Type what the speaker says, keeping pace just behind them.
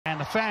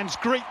the fans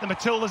greet the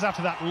Matildas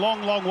after that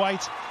long, long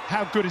wait.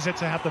 How good is it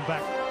to have them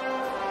back?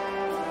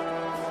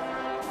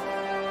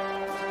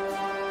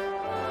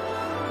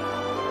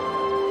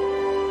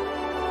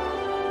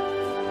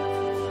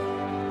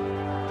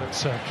 But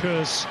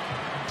Kerr's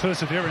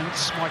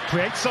perseverance might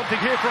create something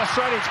here for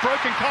Australia. It's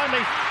broken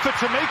kindly for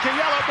Tamika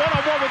Yallop,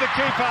 one-on-one with the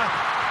keeper.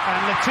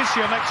 And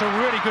Letitia makes a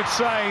really good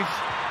save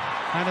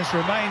and has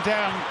remained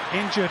down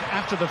injured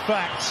after the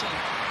fact.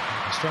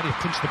 Australia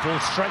pinched the ball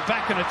straight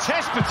back, and a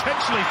test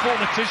potentially for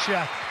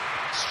Letitia.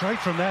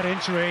 Straight from that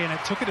injury, and it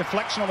took a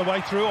deflection on the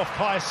way through off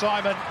Kaya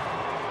Simon.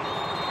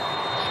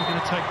 Is she going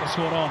to take this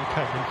one on,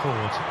 Caitlin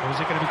Ford? Or is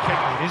it going to be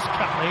Caitlin? It is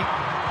Catley.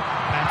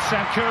 And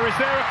Sam Kerr is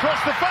there across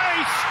the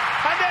face.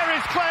 And there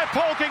is Claire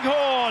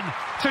Polkinghorne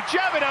to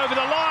jab it over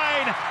the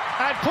line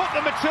and put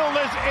the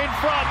Matildas in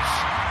front.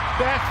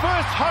 Their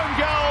first home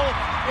goal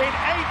in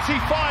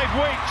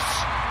 85 weeks.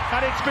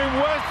 And it's been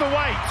worth the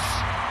wait.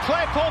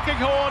 Claire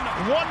Polkinghorne,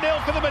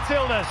 1-0 for the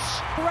Matildas.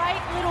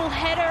 Great little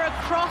header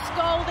across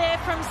goal there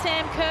from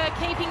Sam Kerr,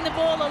 keeping the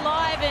ball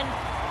alive, and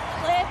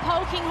Claire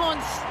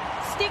Polkinghorne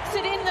sticks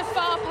it in the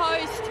far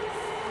post,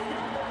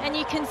 and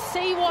you can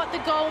see what the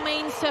goal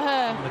means to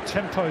her. The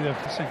tempo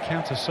of this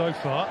encounter so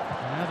far,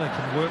 now they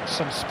can work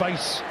some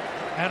space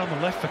out on the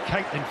left for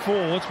Caitlin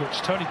Ford,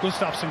 which Tony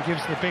Gustafsson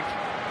gives the big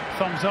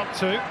thumbs up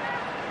to.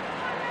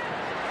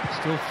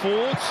 Still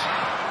Ford,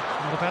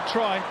 not a bad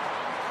try.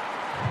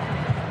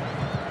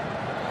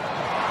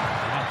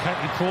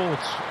 Caitlin Ford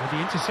with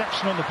the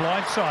interception on the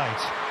blind side.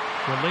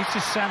 Releases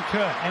Sam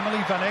Kerr.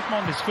 Emily Van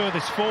Egmond is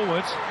furthest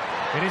forward.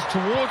 It is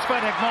towards Van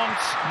Egmond,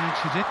 and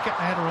she did get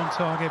the header on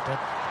target, but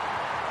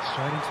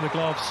straight into the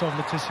gloves of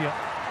Letitia.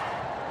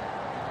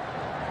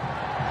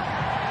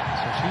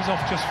 So she's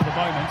off just for the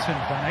moment,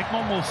 and Van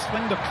Egmond will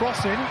sling the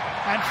cross in,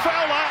 and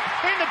Fowler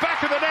in the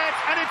back of the net,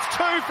 and it's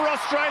 2 for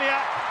Australia.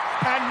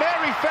 And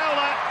Mary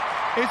Fowler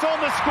is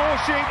on the score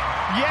sheet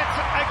yet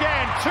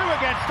again. 2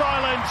 against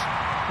Ireland.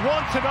 1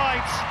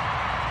 tonight.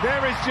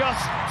 There is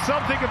just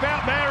something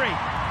about Mary.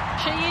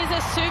 She is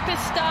a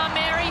superstar,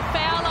 Mary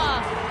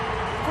Fowler.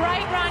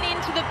 Great run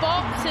into the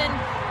box, and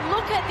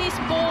look at this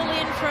ball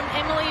in from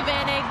Emily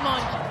Van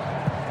Egmond.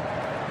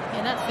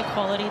 Yeah, that's the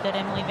quality that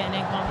Emily Van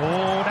Egmond has.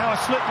 Oh, now a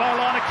slip by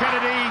Alana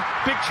Kennedy.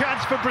 Big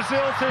chance for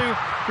Brazil to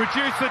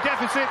reduce the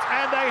deficit,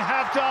 and they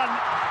have done.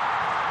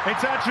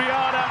 It's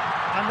Adriana,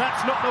 and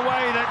that's not the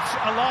way that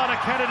Alana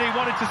Kennedy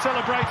wanted to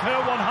celebrate her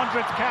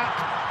 100th cap.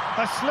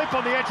 A slip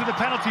on the edge of the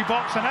penalty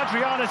box, and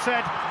Adriana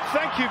said,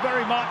 thank you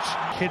very much.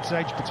 Kids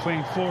aged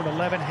between 4 and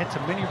 11, head to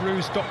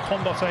miniroos.com.au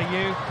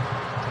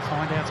to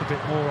find out a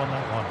bit more on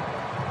that one.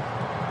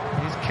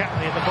 Here's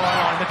Catley at the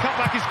byline. The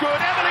cutback is good.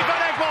 Emily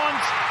Van Egmond,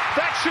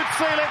 that should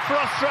seal it for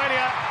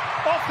Australia.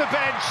 Off the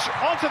bench,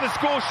 onto the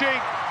score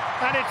sheet,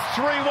 and it's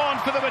 3-1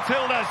 for the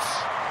Matildas.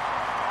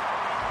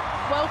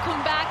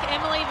 Welcome back,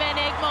 Emily Van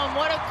Egmond.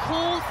 What a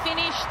cool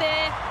finish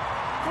there.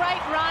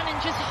 Great run,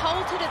 and just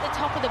halted at the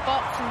top of the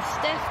box. And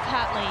Steph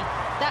Catley,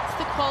 that's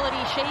the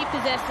quality she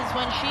possesses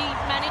when she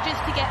manages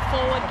to get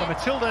forward. The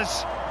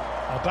Matildas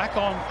are back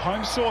on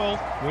home soil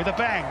with a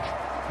bang.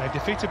 They've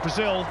defeated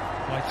Brazil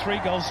by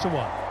 3-1.